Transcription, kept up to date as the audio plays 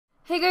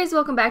Hey guys,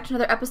 welcome back to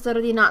another episode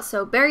of the Not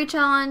So Berry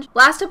Challenge.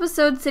 Last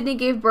episode, Sydney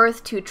gave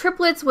birth to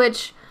triplets,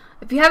 which,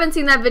 if you haven't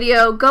seen that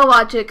video, go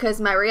watch it,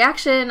 because my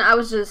reaction, I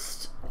was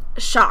just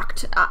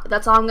shocked.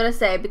 That's all I'm going to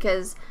say,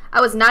 because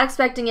I was not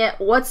expecting it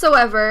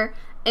whatsoever,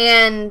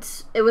 and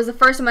it was the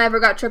first time I ever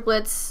got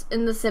triplets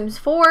in The Sims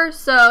 4,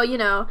 so, you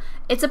know,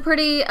 it's a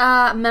pretty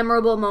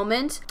memorable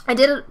moment. I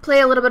did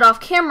play a little bit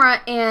off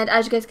camera, and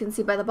as you guys can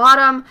see by the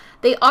bottom,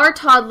 they are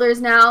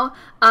toddlers now,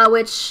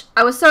 which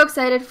I was so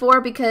excited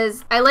for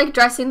because I like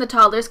dressing the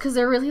toddlers because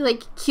they're really,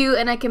 like, cute,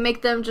 and I can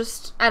make them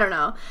just, I don't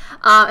know.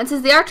 And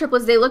since they are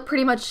triplets, they look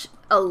pretty much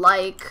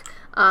alike.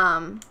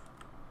 I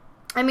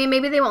mean,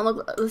 maybe they won't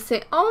look the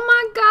same. Oh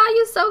my god,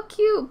 you're so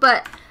cute,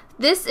 but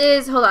this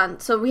is, hold on,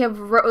 so we have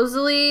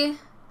Rosalie,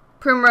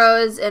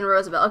 Primrose, and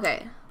Rosabelle.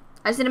 Okay,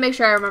 I just need to make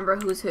sure I remember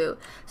who's who.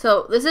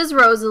 So this is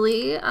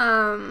Rosalie.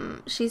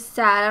 She's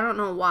sad, I don't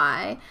know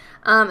why.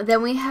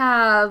 Then we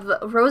have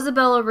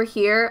Rosabelle over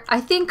here.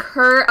 I think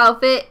her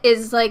outfit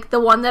is like the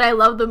one that I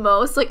love the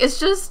most. Like, it's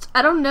just,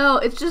 I don't know,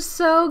 it's just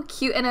so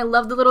cute, and I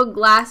love the little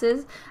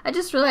glasses. I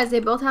just realized they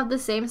both have the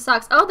same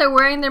socks. Oh, they're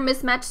wearing their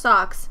mismatched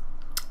socks.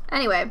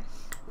 Anyway,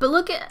 but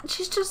look at,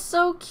 she's just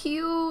so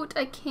cute.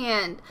 I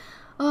can't.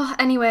 Oh,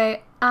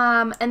 anyway,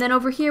 and then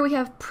over here we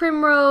have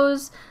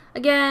Primrose.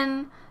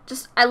 Again,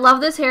 just, I love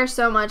this hair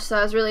so much, so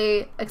I was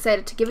really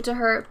excited to give it to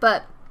her.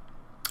 But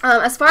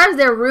as far as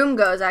their room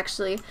goes,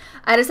 actually,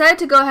 I decided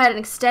to go ahead and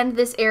extend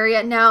this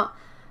area. Now,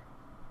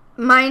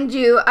 mind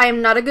you, I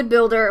am not a good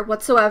builder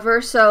whatsoever,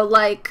 so,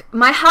 like,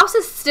 my house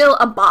is still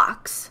a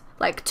box.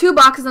 Like, 2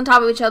 boxes on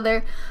top of each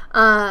other.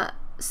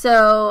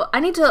 So I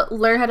need to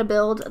learn how to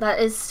build. That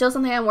is still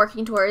something I'm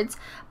working towards.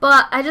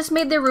 But I just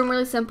made their room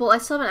really simple. I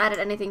still haven't added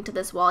anything to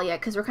this wall yet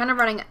because we're kind of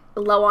running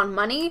low on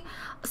money.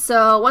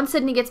 So once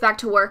Sydney gets back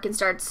to work and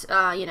starts,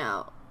 you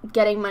know,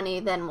 getting money,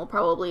 then we'll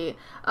probably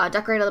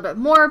decorate a little bit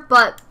more.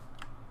 But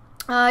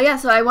yeah,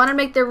 so I want to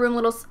make their room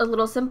a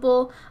little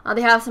simple.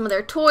 They have some of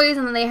their toys,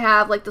 and then they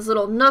have like this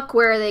little nook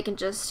where they can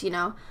just, you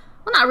know,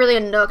 well, not really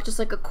a nook, just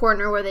like a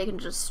corner where they can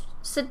just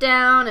sit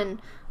down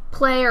and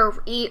play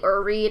or eat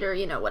or read or,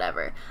 you know,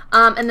 whatever.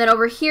 And then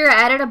over here I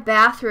added a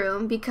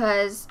bathroom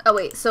because, oh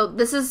wait, so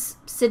this is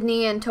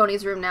Sydney and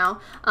Tony's room now.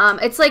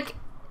 It's like,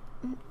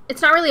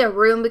 it's not really a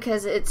room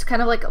because it's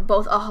kind of like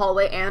both a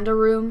hallway and a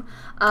room.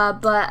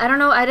 But I don't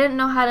know, I didn't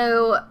know how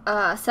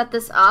to set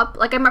this up.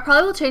 Like, I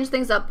probably will change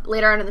things up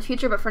later on in the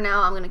future, but for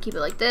now I'm going to keep it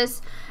like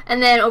this.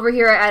 And then over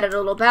here I added a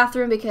little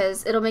bathroom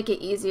because it'll make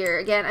it easier.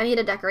 Again, I need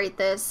to decorate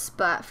this,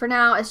 but for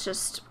now it's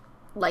just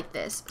like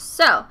this.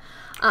 So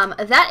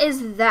that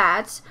is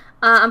that.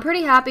 I'm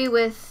pretty happy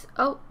with,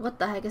 oh, what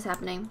the heck is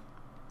happening?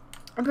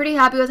 I'm pretty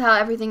happy with how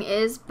everything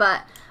is,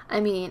 but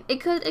I mean,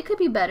 it could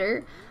be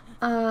better.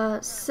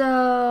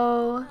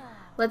 So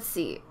let's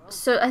see.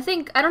 So I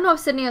don't know if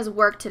Sydney has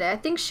work today. I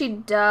think she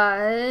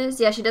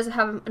does. Yeah, she doesn't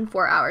have him in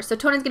 4 hours. So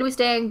Tony's gonna be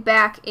staying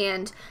back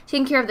and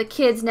taking care of the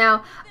kids.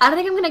 Now, I don't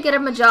think I'm gonna get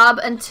him a job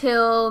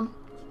until,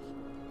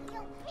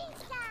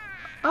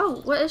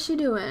 oh, what is she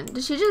doing?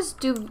 Did she just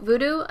do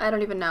voodoo? I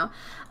don't even know.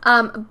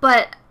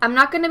 But I'm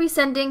not going to be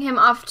sending him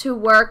off to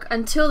work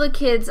until the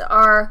kids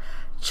are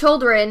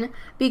children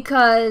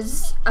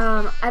because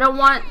I don't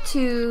want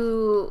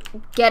to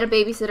get a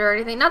babysitter or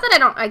anything. Not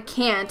that I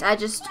can't. I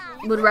just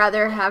would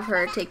rather have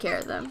her take care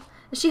of them.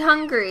 Is she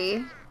hungry?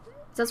 Is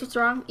that what's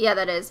wrong? Yeah,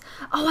 that is.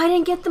 Oh, I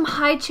didn't get them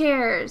high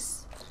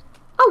chairs.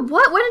 Oh,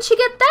 what? When did she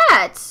get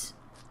that?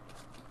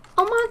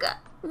 Oh my god.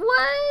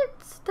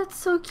 What? That's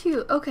so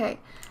cute. Okay.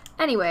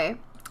 Anyway,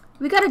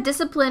 we gotta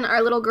discipline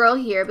our little girl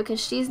here because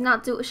she's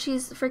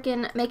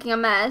freaking making a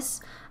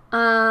mess.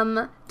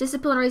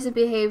 Discipline recent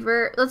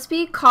behavior. Let's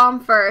be calm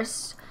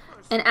first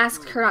and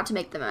ask her not to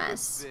make the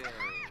mess.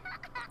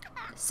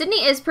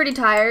 Sydney is pretty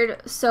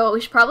tired, so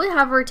we should probably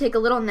have her take a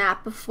little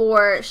nap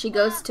before she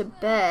goes to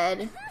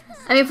bed.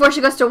 I mean, before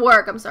she goes to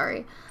work, I'm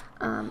sorry.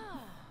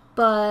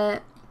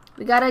 But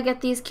we gotta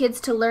get these kids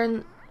to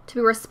learn to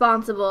be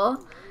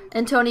responsible.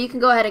 And Tony, you can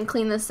go ahead and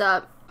clean this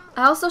up.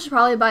 I also should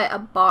probably buy a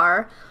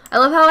bar. I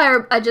love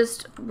how I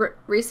just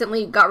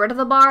recently got rid of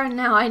the bar and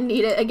now I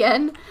need it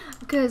again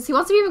because he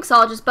wants to be a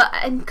mixologist, but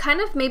I'm kind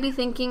of maybe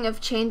thinking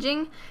of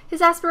changing his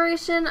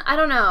aspiration. I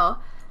don't know,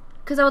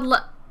 because I would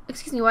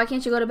excuse me, why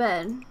can't you go to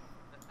bed?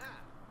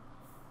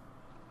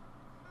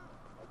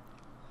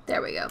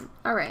 There we go.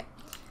 Alright.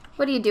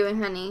 What are you doing,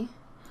 honey?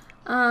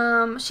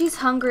 She's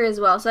hungry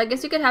as well, so I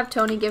guess you could have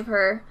Tony give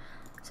her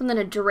something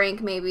to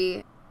drink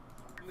maybe.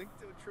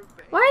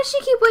 Why does she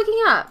keep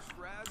waking up?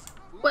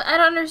 What? I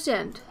don't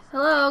understand.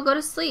 Hello, go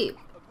to sleep.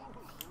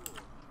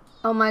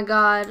 Oh my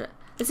god.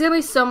 It's gonna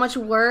be so much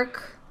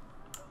work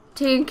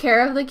taking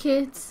care of the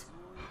kids.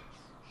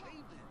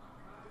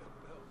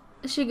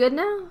 Is she good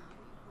now?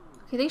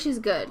 I think she's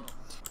good.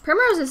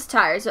 Primrose is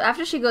tired, so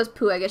after she goes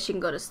poo, I guess she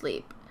can go to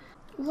sleep.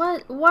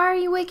 What? Why are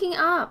you waking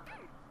up?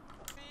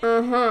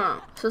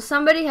 So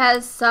somebody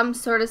has some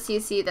sort of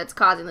CC that's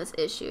causing this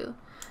issue.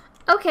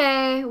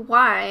 Okay,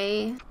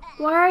 why?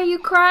 Why are you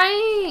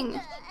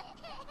crying?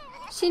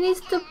 She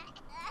needs to...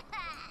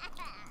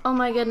 Oh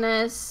my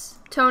goodness.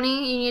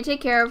 Tony, you need to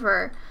take care of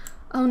her.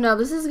 Oh no,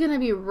 this is gonna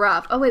be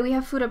rough. Oh wait, we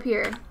have food up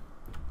here.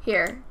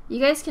 Here, you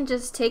guys can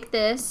just take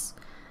this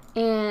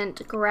and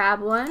grab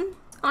one.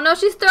 Oh no,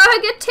 she's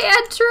throwing a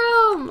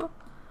tantrum!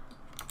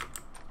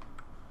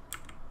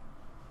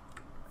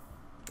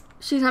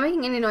 She's not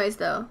making any noise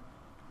though.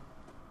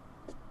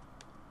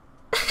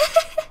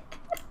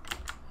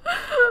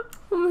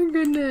 Oh my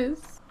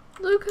goodness.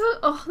 Look how,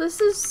 oh,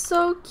 this is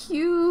so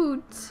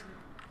cute.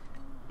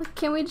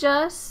 Can we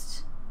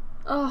just,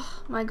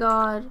 oh my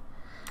god.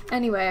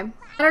 Anyway,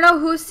 I don't know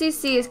who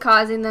CC is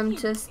causing them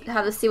to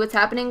have the see what's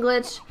happening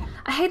glitch.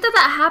 I hate that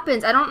that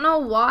happens. I don't know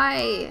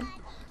why.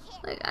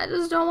 Like, I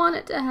just don't want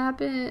it to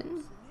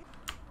happen.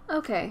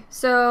 Okay,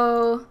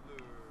 so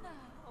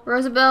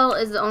Rosabelle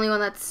is the only one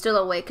that's still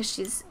awake because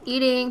she's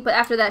eating, but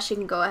after that she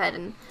can go ahead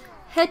and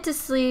head to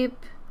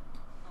sleep.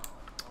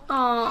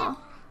 Aw,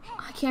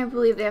 I can't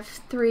believe they have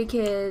 3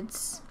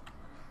 kids.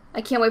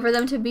 I can't wait for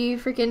them to be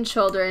freaking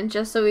children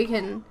just so we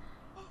can...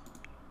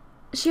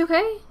 Is she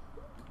okay?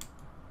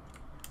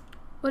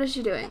 What is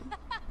she doing?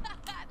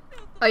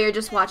 Oh, you're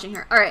just watching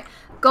her. Alright,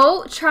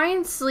 go try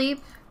and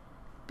sleep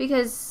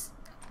because,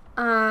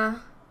 or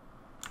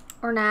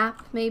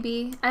nap,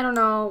 maybe. I don't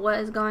know what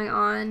is going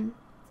on,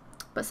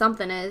 but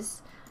something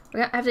is.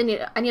 I need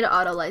to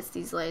auto lights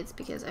these lights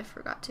because I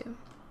forgot to.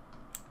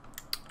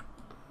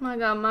 Oh my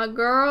god, my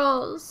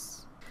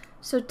girls.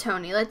 So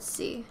Tony, let's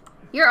see.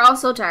 You're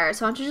also tired,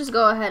 so why don't you just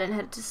go ahead and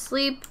head to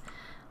sleep,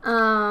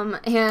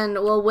 and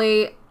we'll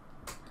wait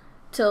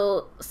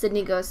till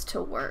Sydney goes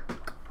to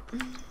work.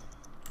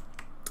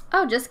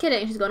 Oh, just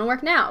kidding. She's going to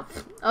work now.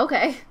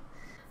 Okay.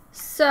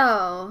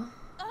 So.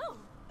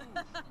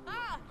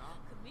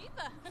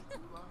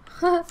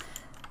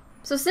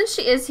 So since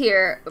she is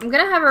here, I'm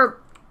going to have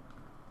her,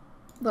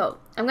 well,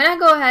 I'm going to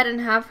go ahead and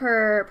have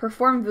her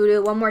perform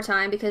voodoo one more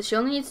time because she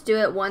only needs to do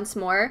it once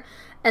more.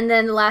 And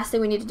then the last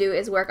thing we need to do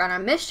is work on our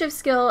mischief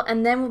skill,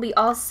 and then we'll be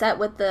all set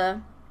with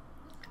the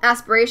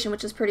aspiration,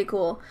 which is pretty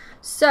cool.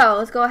 So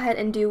let's go ahead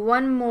and do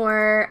one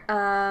more.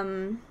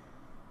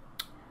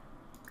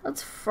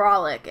 Let's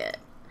frolic it,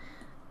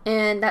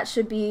 and that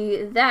should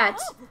be that.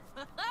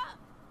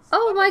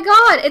 Oh my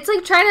god, it's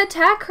like trying to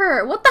attack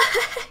her. What the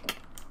heck?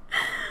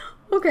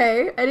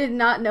 Okay, I did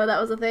not know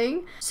that was a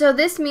thing. So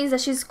this means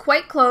that she's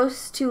quite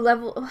close to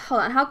level,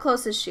 hold on, how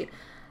close is she?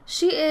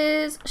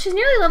 She's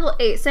nearly level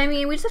 8, so I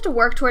mean, we just have to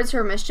work towards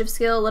her mischief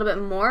skill a little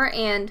bit more,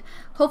 and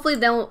hopefully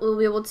then we'll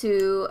be able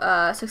to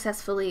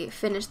successfully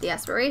finish the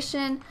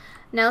aspiration.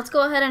 Now let's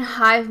go ahead and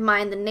hive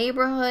mind the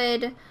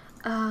neighborhood.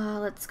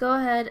 Let's go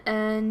ahead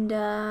and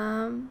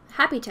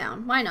Happy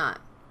Town. Why not?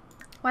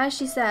 Why is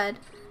she sad?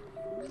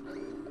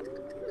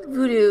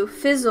 Voodoo,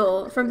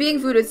 fizzle. From being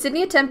voodooed,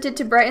 Sydney attempted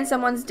to brighten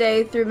someone's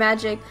day through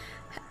magic,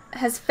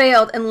 has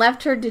failed and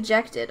left her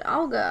dejected.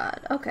 Oh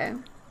god, okay.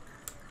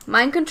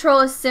 Mind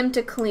control is sim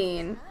to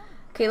clean.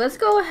 Okay, let's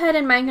go ahead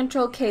and mind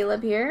control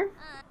Caleb here.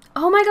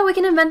 Oh my god, we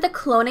can invent the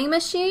cloning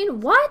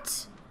machine?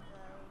 What?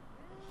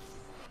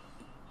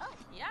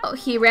 Oh,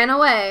 he ran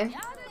away.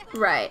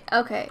 Right,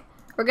 okay.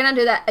 We're gonna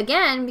do that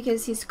again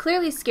because he's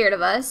clearly scared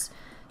of us.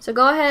 So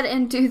go ahead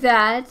and do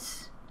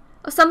that.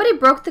 Oh, somebody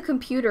broke the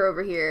computer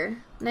over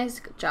here.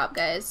 Nice job,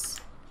 guys.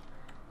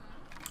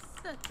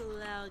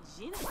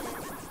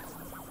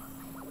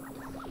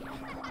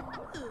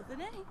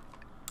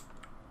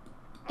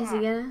 Is he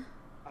gonna?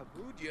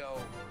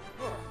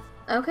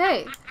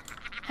 Okay.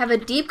 Have a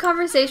deep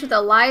conversation with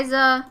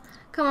Eliza.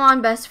 Come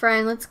on, best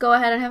friend. Let's go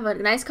ahead and have a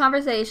nice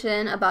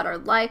conversation about our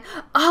life.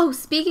 Oh,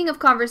 speaking of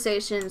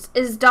conversations,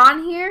 is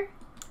Don here?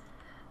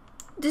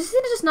 Does he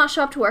just not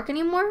show up to work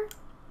anymore?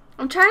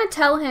 I'm trying to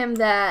tell him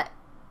that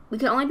we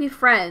can only be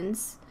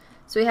friends,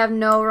 so we have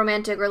no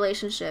romantic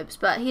relationships,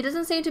 but he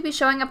doesn't seem to be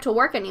showing up to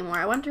work anymore.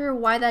 I wonder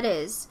why that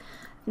is.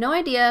 No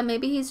idea.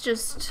 Maybe he's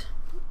just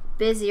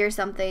busy or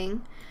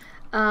something.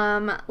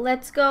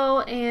 Let's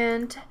go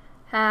and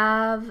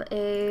have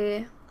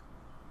a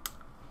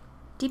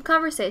deep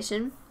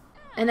conversation,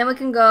 and then we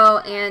can go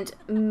and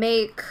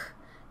make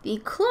the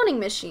cloning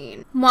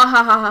machine.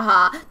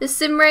 Mwahahaha. The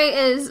simray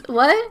is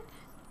what?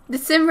 The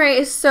simray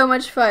is so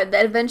much fun.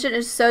 The invention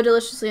is so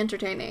deliciously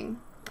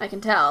entertaining. I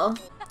can tell.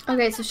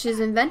 Okay, so she's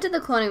invented the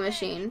cloning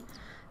machine.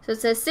 So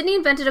it says Sydney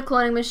invented a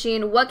cloning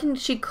machine. What can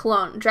she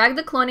clone? Drag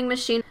the cloning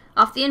machine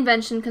off the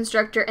invention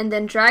constructor and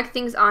then drag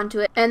things onto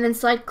it and then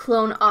select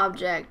clone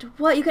object.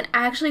 What? You can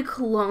actually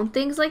clone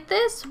things like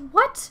this?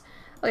 What?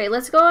 Okay,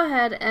 let's go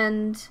ahead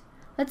and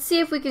let's see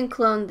if we can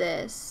clone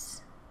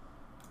this.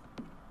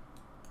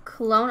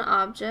 Clone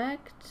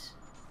object.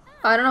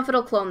 Oh, I don't know if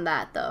it'll clone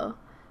that though.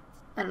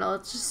 I don't know,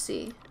 let's just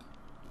see.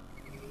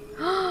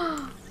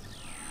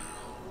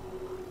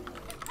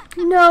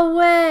 No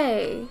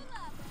way!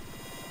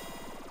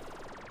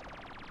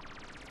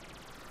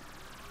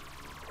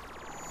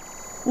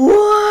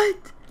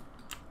 What?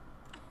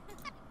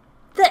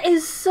 That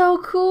is so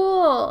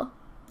cool!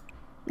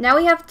 Now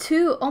we have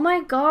 2. Oh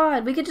my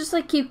god, we could just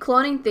like keep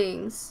cloning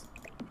things.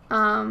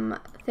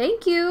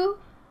 Thank you.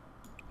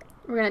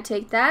 We're gonna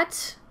take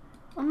that.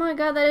 Oh my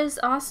god, that is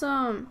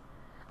awesome.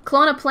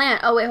 Clone a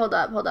plant. Oh, wait, hold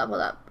up.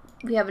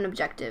 We have an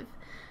objective.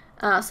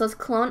 So let's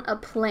clone a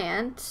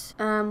plant.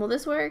 Will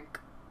this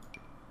work?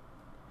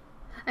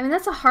 I mean,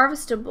 that's a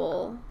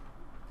harvestable.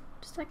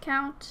 Does that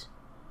count?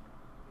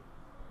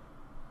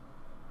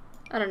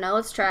 I don't know.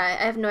 Let's try.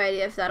 I have no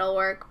idea if that'll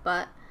work,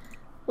 but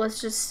let's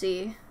just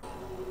see.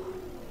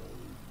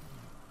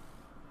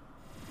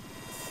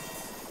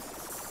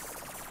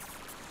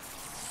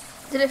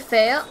 Did it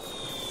fail?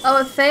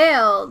 Oh, it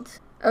failed.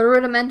 A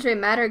rudimentary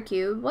matter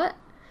cube. What?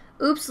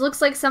 Oops,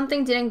 looks like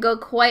something didn't go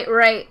quite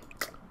right.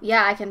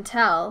 Yeah, I can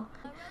tell.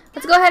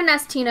 Let's go ahead and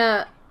ask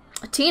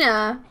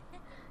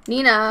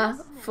Nina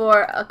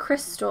for a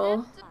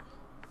crystal.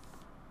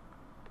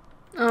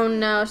 Oh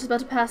no, she's about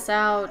to pass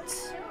out.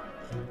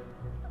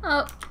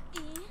 Oh.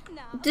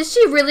 Did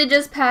she really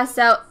just pass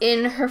out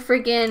in her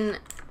freaking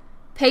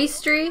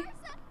pastry?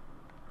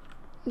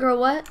 Girl,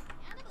 what?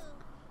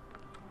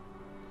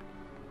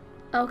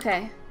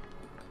 Okay.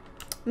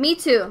 Me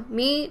too.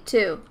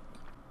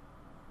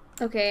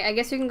 Okay, I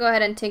guess we can go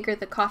ahead and tinker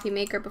the coffee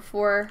maker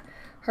before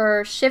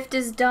her shift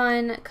is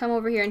done. Come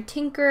over here and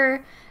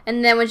tinker.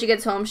 And then when she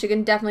gets home, she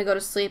can definitely go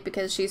to sleep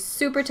because she's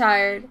super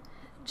tired.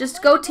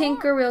 Just go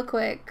tinker real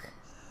quick.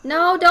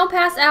 No, don't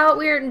pass out.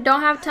 We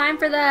don't have time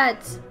for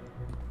that.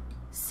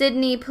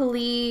 Sydney,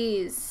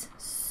 please.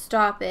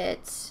 Stop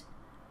it.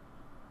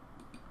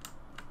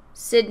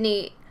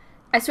 Sydney,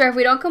 I swear if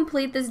we don't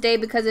complete this day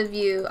because of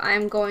you,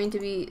 I'm going to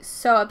be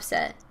so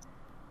upset.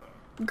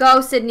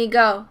 Go, Sydney,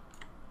 go.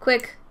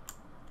 Quick.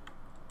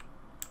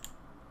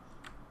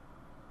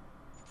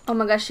 Oh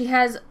my gosh, she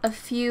has a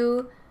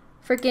few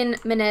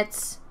freaking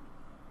minutes.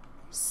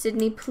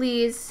 Sydney,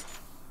 please.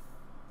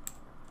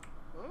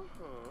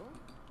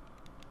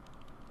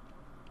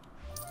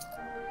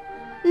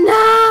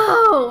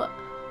 No!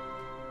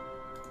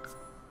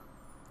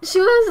 She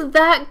was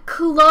that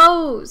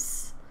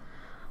close.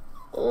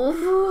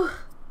 Oh,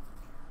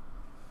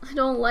 I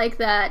don't like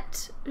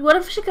that. What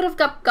if she could have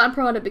gotten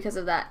promoted because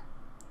of that?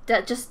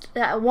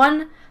 That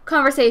one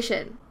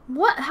conversation.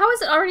 What? How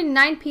is it already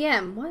 9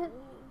 p.m.? What?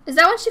 Is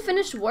that when she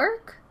finished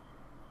work?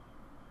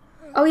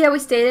 Oh yeah, we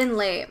stayed in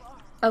late.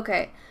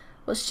 Okay.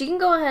 Well, she can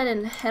go ahead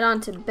and head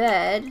on to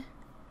bed.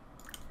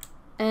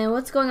 And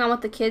what's going on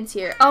with the kids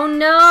here? Oh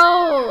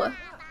no!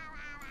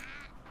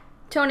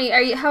 Tony,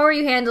 how are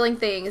you handling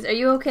things? Are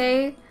you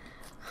okay?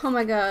 Oh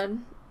my god.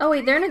 Oh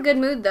wait, they're in a good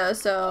mood though,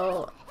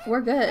 so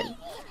we're good.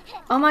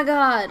 Oh my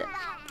god.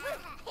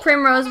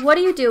 Primrose, what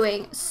are you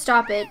doing?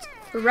 Stop it.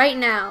 Right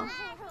now.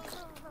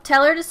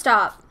 Tell her to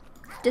stop.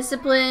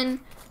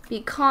 Discipline,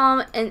 be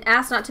calm, and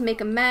ask not to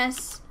make a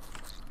mess.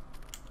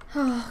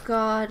 Oh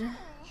god.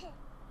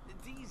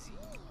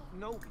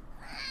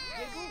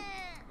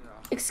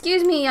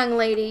 Excuse me, young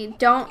lady.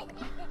 Don't...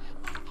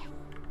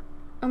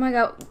 Oh my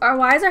god.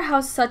 Why is our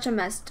house such a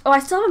mess? Oh, I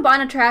still haven't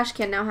bought a trash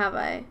can now, have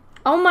I?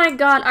 Oh my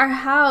god, our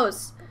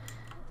house.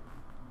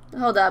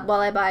 Hold up while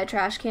I buy a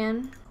trash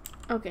can.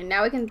 Okay,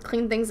 now we can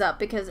clean things up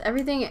because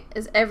everything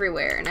is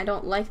everywhere and I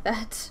don't like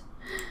that.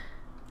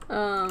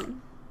 Oh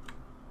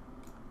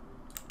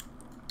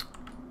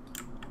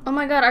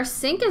my god, our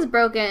sink is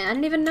broken. I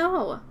didn't even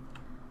know.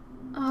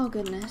 Oh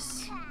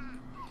goodness.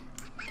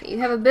 Okay, you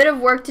have a bit of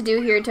work to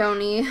do here,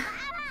 Tony.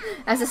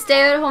 As a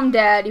stay-at-home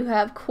dad, you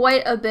have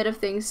quite a bit of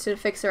things to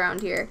fix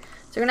around here.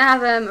 So we're gonna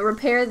have him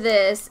repair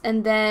this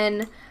and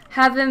then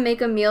have him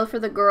make a meal for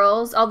the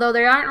girls. Although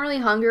they aren't really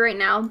hungry right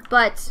now,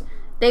 but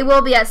they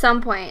will be at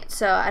some point,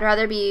 so I'd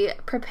rather be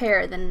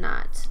prepared than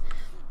not.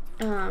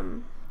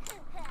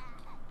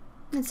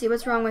 Let's see,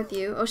 what's wrong with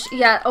you? Oh,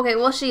 yeah, okay,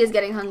 well, she is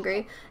getting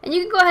hungry. And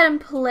you can go ahead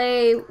and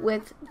play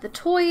with the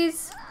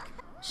toys.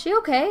 Is she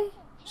okay?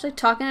 She's like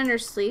talking in her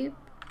sleep.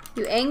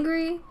 You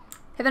angry?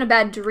 Having a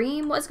bad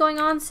dream? What's going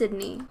on,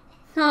 Sydney?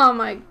 Oh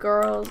my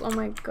girls, oh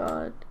my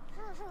god.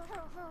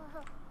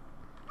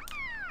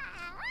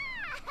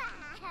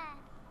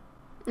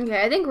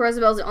 Okay, I think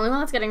Rosabelle's the only one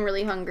that's getting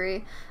really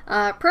hungry.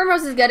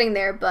 Primrose is getting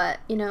there, but,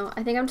 you know,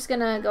 I think I'm just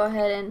gonna go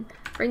ahead and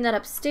bring that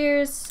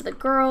upstairs to the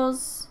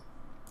girls.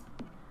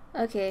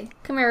 Okay,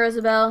 come here,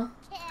 Rosabelle.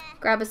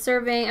 Grab a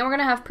serving, and we're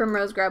gonna have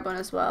Primrose grab one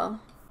as well.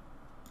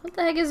 What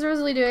the heck is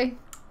Rosalie doing?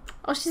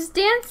 Oh, she's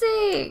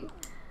dancing!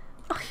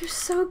 Oh, you're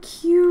so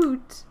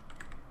cute.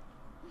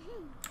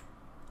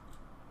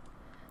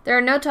 There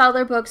are no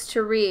toddler books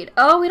to read.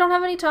 Oh, we don't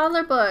have any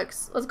toddler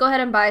books. Let's go ahead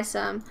and buy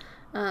some,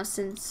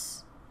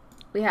 since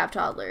we have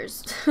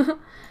toddlers.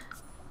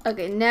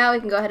 Okay, now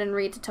we can go ahead and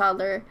read to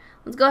toddler.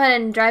 Let's go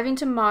ahead and driving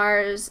to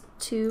Mars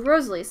to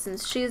Rosalie,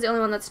 since she's the only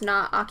one that's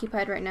not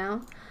occupied right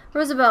now.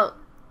 Rosabelle,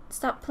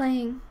 stop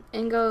playing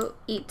and go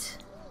eat.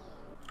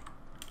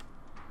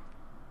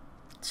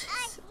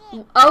 Jeez.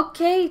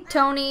 Okay,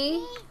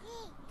 Tony.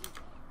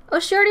 Oh,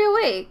 she already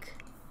awake.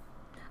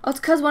 Oh, it's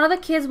because one of the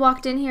kids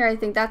walked in here, I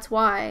think that's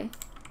why.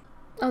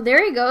 Oh,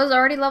 there he goes,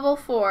 already level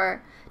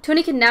 4.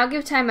 Tony can now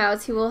give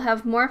timeouts. He will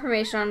have more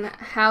information on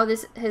how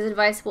his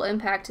advice will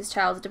impact his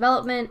child's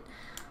development.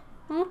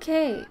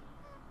 Okay.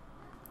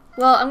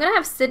 Well, I'm going to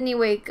have Sydney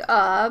wake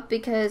up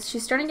because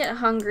she's starting to get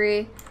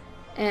hungry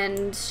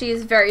and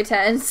she's very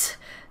tense.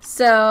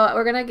 So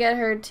we're gonna get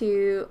her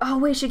to, oh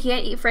wait, she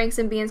can't eat franks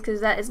and beans because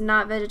that is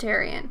not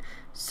vegetarian.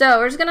 So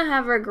we're just gonna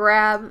have her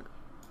grab,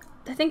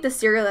 I think, the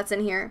cereal that's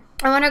in here.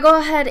 I want to go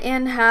ahead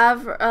and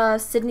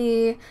have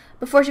Sydney,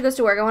 before she goes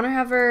to work, I want to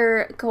have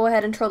her go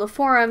ahead and troll the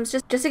forums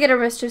just to get her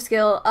mischief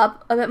skill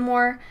up a bit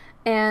more.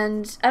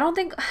 And I'm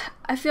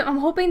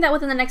hoping that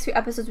within the next few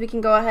episodes we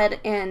can go ahead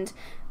and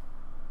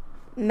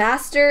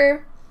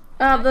master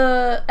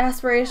the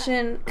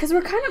aspiration, because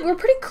we're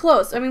pretty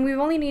close. I mean, we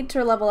only need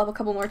to level up a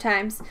couple more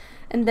times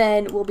and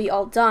then we'll be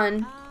all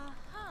done.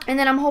 And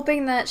then I'm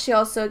hoping that she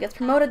also gets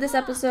promoted this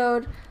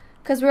episode,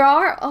 because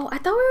I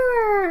thought we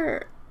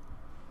were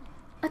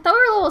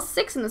level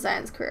 6 in the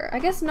science career. I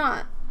guess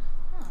not.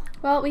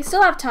 Well, we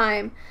still have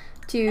time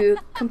to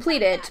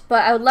complete it,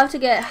 but I would love to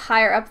get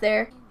higher up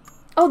there.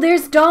 Oh,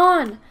 there's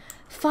Dawn!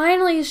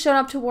 Finally he's shown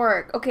up to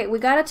work. Okay, we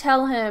gotta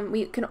tell him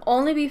we can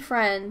only be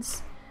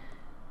friends.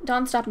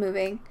 Dawn, stop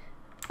moving.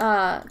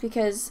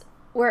 Because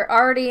we're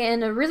already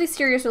in a really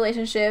serious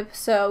relationship,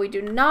 so we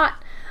do not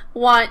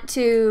want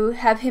to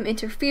have him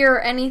interfere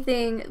or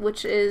anything,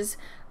 which is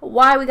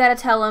why we gotta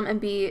tell him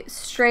and be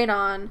straight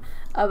on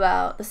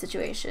about the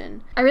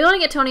situation. I really want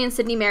to get Tony and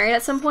Sydney married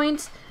at some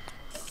point.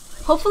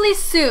 Hopefully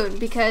soon,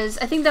 because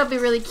I think that would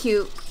be really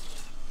cute.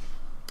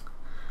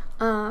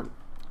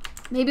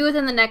 Maybe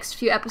within the next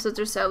few episodes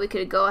or so we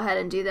could go ahead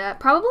and do that.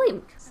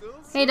 Probably.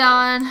 Hey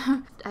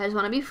Dawn, I just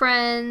want to be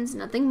friends,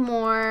 nothing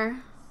more.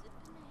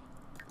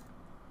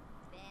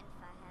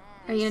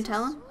 Are you gonna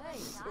tell him?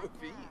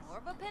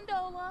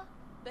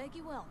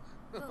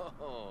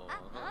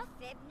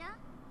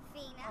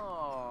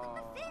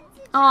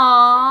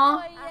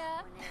 Aww.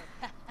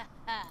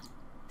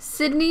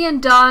 Sydney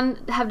and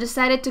Dawn have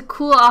decided to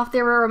cool off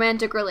their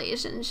romantic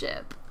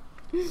relationship.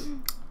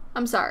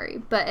 I'm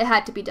sorry, but it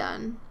had to be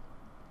done.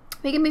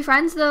 We can be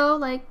friends though,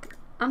 like,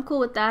 I'm cool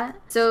with that.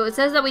 So it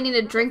says that we need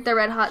to drink the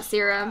red hot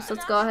serum, so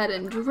let's go ahead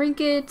and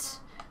drink it.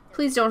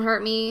 Please don't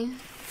hurt me.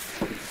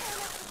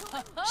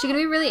 Is she gonna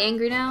be really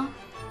angry now?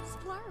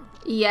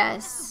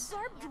 Yes.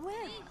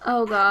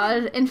 Oh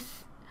god. And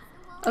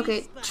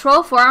okay,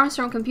 troll forearms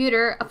from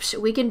computer.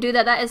 We can do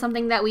that. That is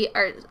something that we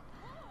are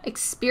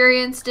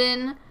experienced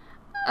in.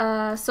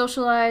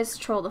 Socialize,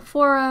 troll the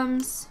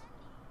forums.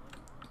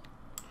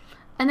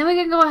 And then we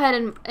can go ahead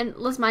and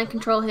let's mind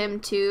control him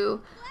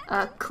to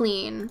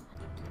clean.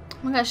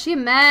 Oh my gosh, she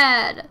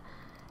mad.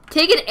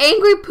 Take an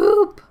angry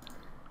poop.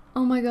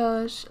 Oh my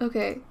gosh.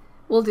 Okay,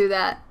 we'll do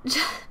that.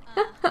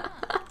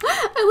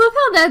 I love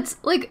how that's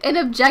like an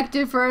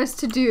objective for us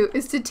to do,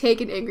 is to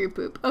take an angry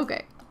poop.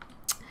 Okay.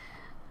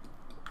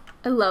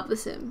 I love The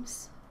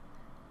Sims.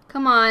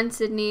 Come on,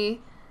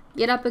 Sydney.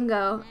 Get up and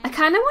go. I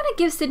kind of want to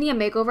give Sydney a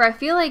makeover. I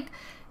feel like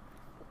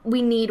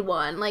we need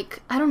one.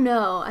 Like, I don't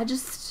know. I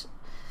just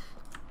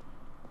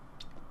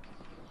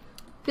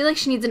feel like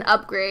she needs an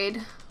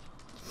upgrade.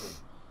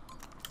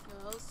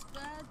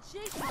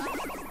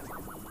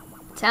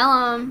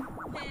 Tell him.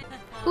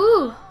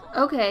 Ooh,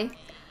 okay.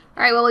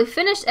 Alright, well, we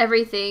finished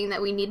everything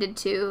that we needed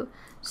to.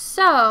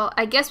 So,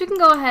 I guess we can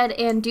go ahead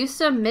and do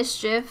some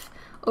mischief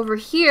over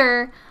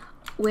here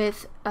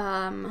with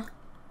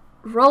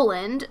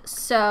Roland.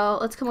 So,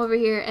 let's come over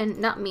here and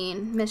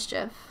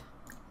mischief.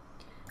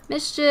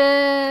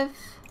 Mischief.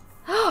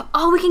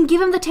 Oh, we can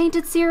give him the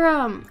tainted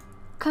serum.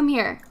 Come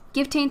here.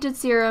 Give tainted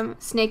serum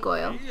snake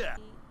oil.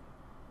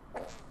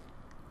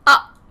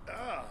 Oh,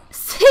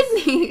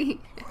 Sydney.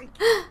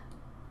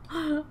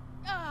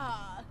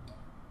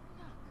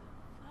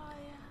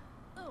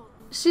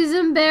 She's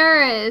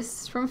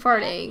embarrassed from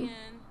farting.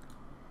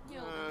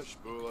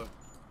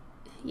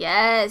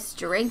 Yes,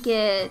 drink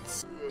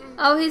it.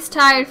 Oh, he's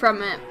tired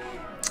from it.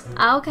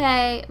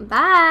 Okay,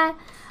 bye.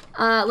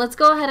 Let's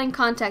go ahead and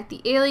contact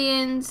the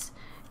aliens.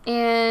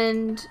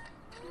 And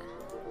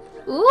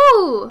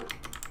ooh,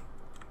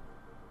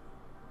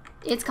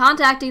 it's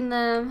contacting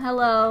them.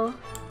 Hello.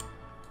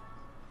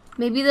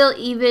 Maybe they'll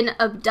even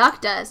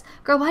abduct us.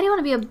 Girl, why do you want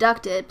to be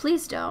abducted?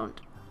 Please don't.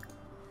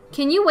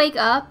 Can you wake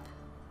up?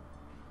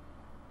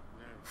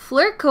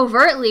 Flirt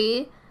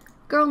covertly?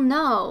 Girl,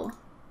 no.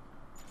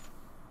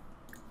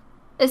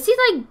 Is he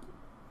like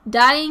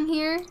dying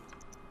here?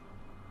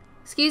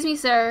 Excuse me,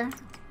 sir.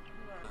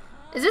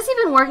 Is this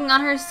even working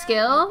on her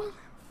skill?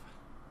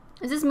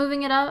 Is this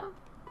moving it up?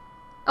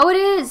 Oh, it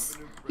is.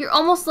 You're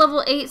almost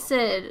level 8,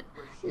 Sid.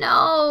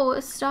 No,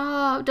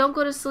 stop. Don't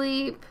go to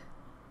sleep.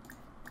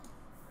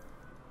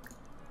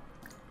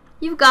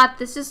 You've got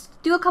this. Just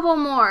do a couple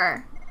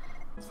more.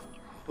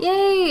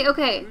 Yay.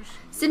 Okay.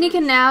 Sydney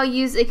can now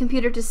use a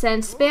computer to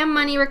send spam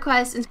money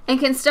requests and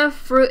can stuff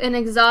fruit in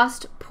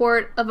exhaust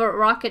port of a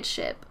rocket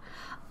ship.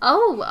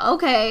 Oh,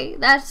 okay.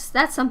 That's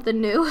something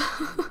new.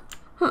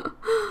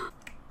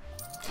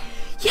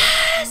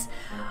 Yes!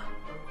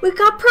 We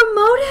got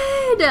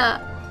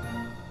promoted!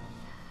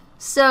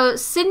 So,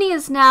 Sydney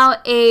is now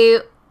a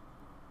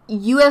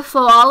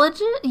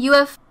UFOologist?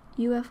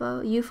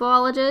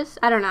 UFOologist?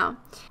 I don't know.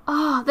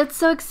 Oh, that's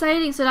so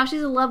exciting. So now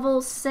she's a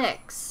level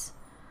 6.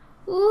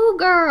 Ooh,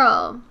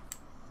 girl.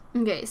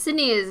 Okay,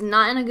 Sydney is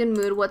not in a good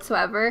mood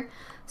whatsoever.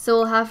 So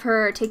we'll have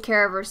her take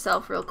care of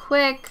herself real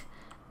quick.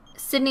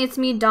 Sydney, it's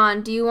me,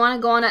 Dawn. Do you want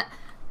to go on a...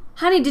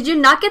 Honey, did you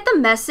not get the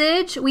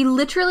message? We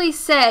literally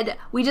said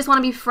we just want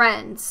to be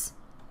friends.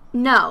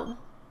 No.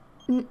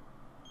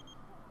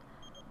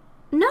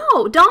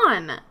 No,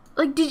 Dawn.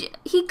 Like,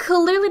 he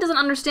clearly doesn't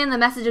understand the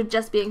message of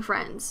just being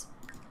friends.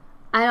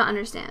 I don't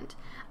understand.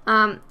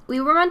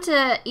 We were meant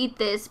to eat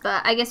this,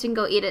 but I guess we can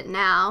go eat it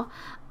now.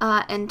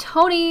 And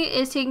Tony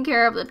is taking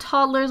care of the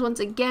toddlers once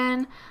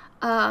again.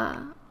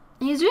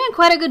 He's doing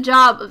quite a good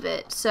job of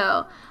it,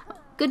 so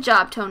good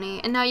job,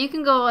 Tony. And now you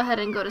can go ahead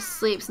and go to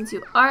sleep since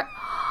you are...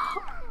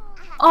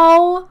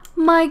 Oh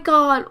my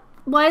god.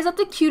 Why is that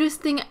the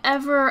cutest thing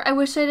ever? I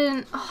wish I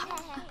didn't...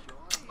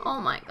 Oh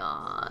my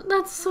god.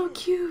 That's so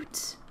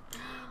cute.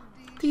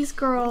 These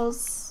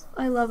girls,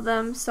 I love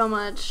them so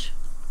much.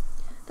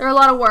 They're a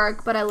lot of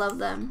work, but I love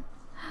them.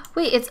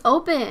 Wait, it's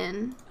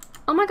open.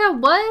 Oh my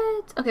god,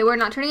 what? Okay, we're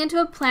not turning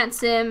into a plant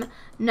sim.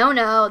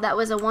 No, that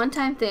was a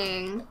one-time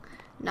thing.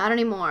 Not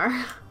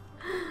anymore.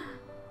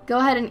 Go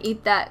ahead and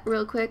eat that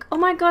real quick. Oh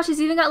my gosh,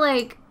 he's even got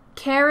like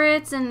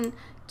carrots and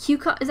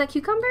is that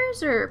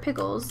cucumbers or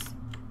pickles?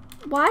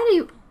 Why do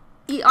you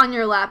eat on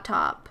your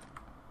laptop?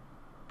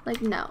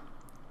 Like, no.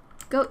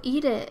 Go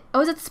eat it.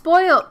 Oh, is it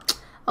spoiled?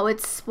 Oh,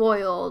 it's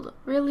spoiled.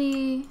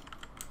 Really?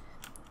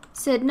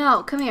 Sid,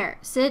 no. Come here.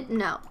 Sid,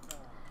 no.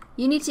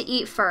 You need to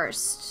eat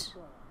first.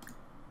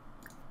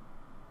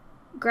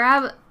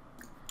 Grab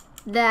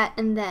that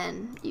and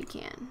then you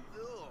can.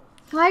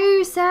 Why are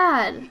you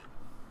sad?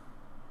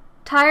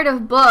 Tired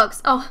of books.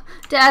 Oh,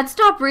 Dad,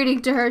 stop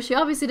reading to her. She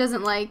obviously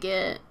doesn't like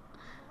it.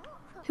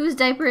 Whose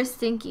diaper is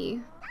stinky?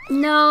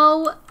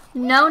 No.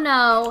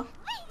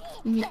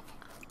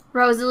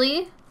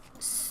 Rosalie,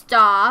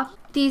 stop.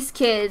 These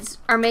kids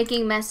are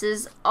making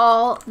messes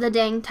all the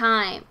dang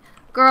time.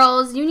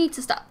 Girls, you need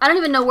to stop. I don't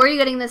even know where you're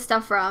getting this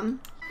stuff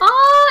from.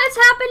 Oh, it's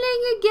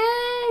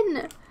happening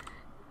again.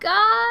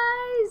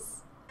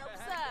 Guys.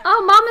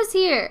 Oh, Mama's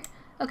here.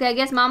 Okay, I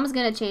guess Mama's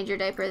gonna change your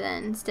diaper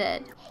then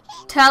instead.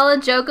 Tell a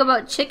joke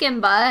about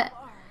chicken butt.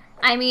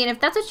 I mean, if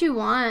that's what you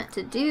want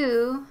to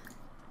do.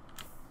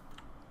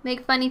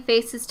 Make funny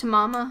faces to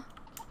Mama.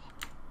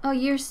 Oh,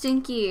 you're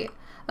stinky.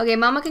 Okay,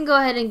 Mama can go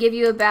ahead and give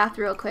you a bath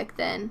real quick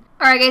then.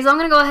 Alright guys, I'm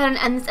gonna go ahead and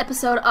end this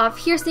episode off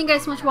here. Thank you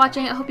guys so much for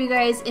watching. I hope you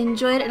guys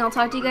enjoyed, and I'll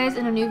talk to you guys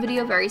in a new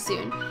video very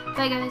soon.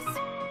 Bye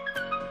guys.